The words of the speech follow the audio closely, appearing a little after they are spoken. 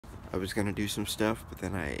I was gonna do some stuff, but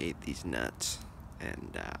then I ate these nuts.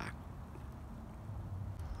 And,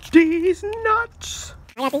 these nuts!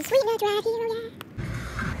 I got these sweet nuts right here, oh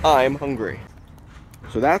yeah. I'm hungry.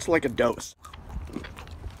 So that's like a dose.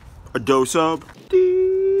 A dose of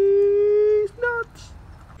these nuts.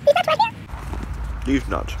 These nuts right here. These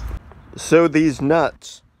nuts. So these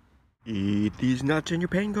nuts. Eat these nuts and your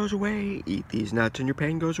pain goes away. Eat these nuts and your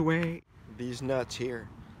pain goes away. These nuts here.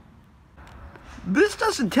 This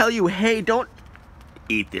doesn't tell you, hey, don't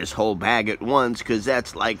eat this whole bag at once, because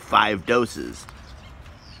that's like 5 doses.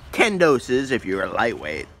 10 doses if you're a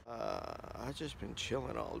lightweight. I've just been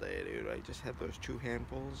chilling all day, dude. I just had those 2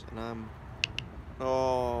 handfuls, and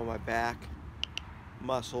oh, my back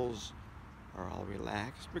muscles are all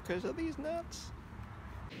relaxed because of these nuts.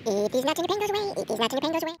 Eat these nuts and your pain goes away. Eat these nuts and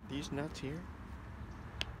your pain goes away. These nuts here.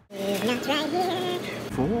 These nuts right here.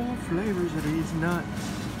 4 flavors of these nuts.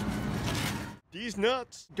 These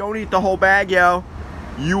nuts. Don't eat the whole bag, yo.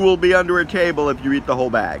 You will be under a table if you eat the whole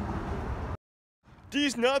bag.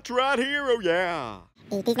 These nuts right here, oh yeah.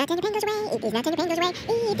 Eat these nuts and your pain goes away. Eat these nuts and your pain goes away.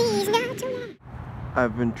 Eat these nuts, oh yeah.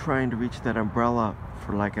 I've been trying to reach that umbrella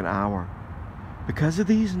for like an hour. Because of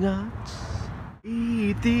these nuts.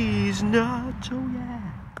 Eat these nuts, oh yeah.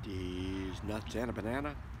 These nuts and a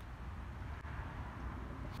banana.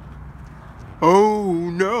 Oh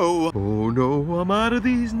no. Oh no, I'm out of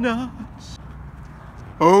these nuts.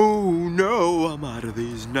 Oh no, I'm out of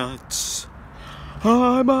these nuts.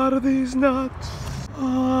 I'm out of these nuts.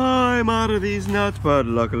 I'm out of these nuts, but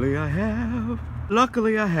luckily I have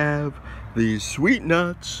these sweet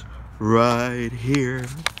nuts right here.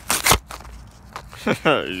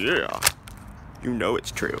 Yeah, you know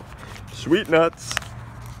it's true. Sweet nuts,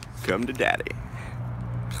 come to daddy.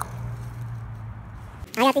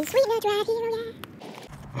 I got these sweet nuts right here, oh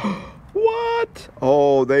yeah. What?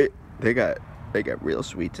 Oh, they got real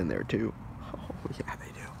sweets in there too. Oh yeah, they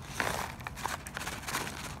do.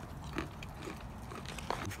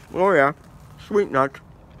 Oh yeah, sweet nuts.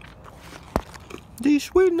 These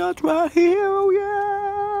sweet nuts right here, oh yeah.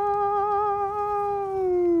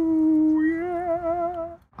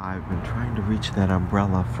 I've been trying to reach that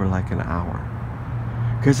umbrella for like an hour.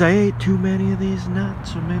 Cause I ate too many of these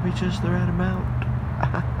nuts, or maybe just the right amount.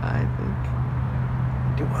 I think.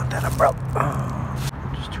 I do want that umbrella. Oh,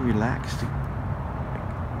 I'm just too relaxed to...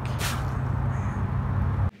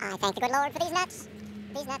 I thank the good Lord for these nuts.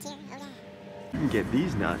 These nuts here, oh yeah. You can get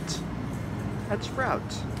these nuts at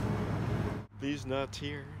Sprouts. These nuts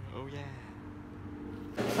here, oh yeah.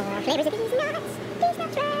 4 flavors of these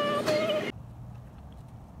nuts right here.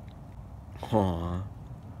 Aw,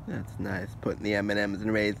 that's nice, putting the M&Ms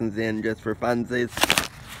and raisins in just for funsies,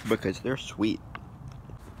 because they're sweet.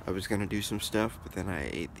 I was gonna do some stuff, but then I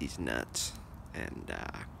ate these nuts, and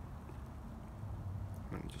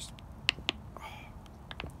I'm just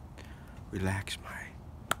relax my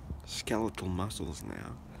skeletal muscles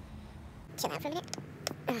now. Chill out for a minute.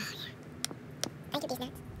 Oh yeah. Thank you, these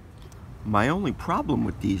nuts. My only problem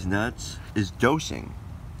with these nuts is dosing.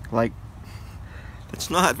 Like, it's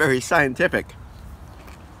not very scientific.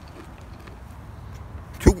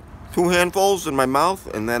 Two handfuls in my mouth,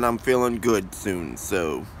 and then I'm feeling good soon.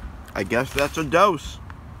 So, I guess that's a dose.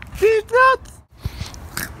 These nuts.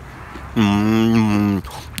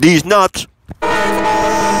 These nuts.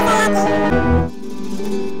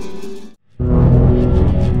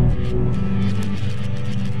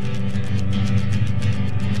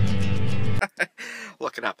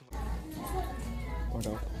 Look it up. Or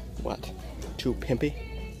no. What? Too pimpy?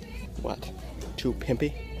 What? Too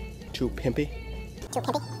pimpy? Too pimpy? Too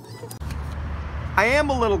pimpy. I am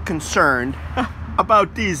a little concerned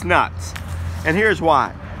about these nuts. And here's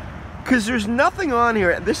why. Because there's nothing on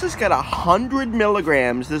here. This has got 100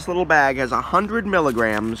 milligrams. This little bag has 100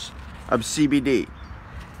 milligrams of CBD.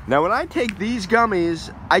 Now when I take these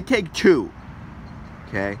gummies, I take 2.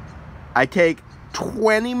 Okay? I take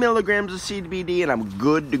 20 milligrams of CBD and I'm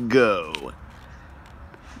good to go.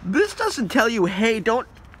 This doesn't tell you, hey, don't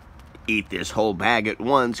eat this whole bag at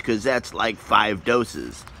once, because that's like 5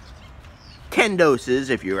 doses. 10 doses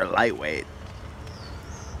if you're a lightweight.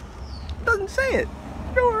 It doesn't say it.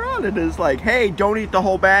 Nowhere on it is like, hey, don't eat the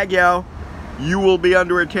whole bag, yo. You will be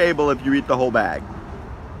under a table if you eat the whole bag.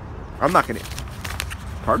 I'm not gonna.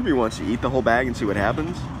 Part of me wants to eat the whole bag and see what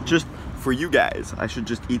happens. Just for you guys, I should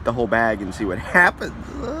just eat the whole bag and see what happens.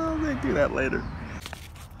 Oh, they do that later.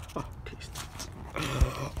 Oh, taste.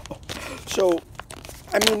 So,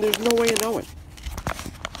 I mean, there's no way of knowing.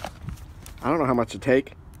 I don't know how much to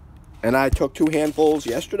take. And I took 2 handfuls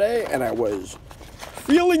yesterday, and I was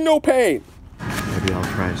feeling no pain. Maybe I'll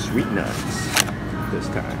try sweet nuts this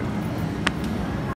time.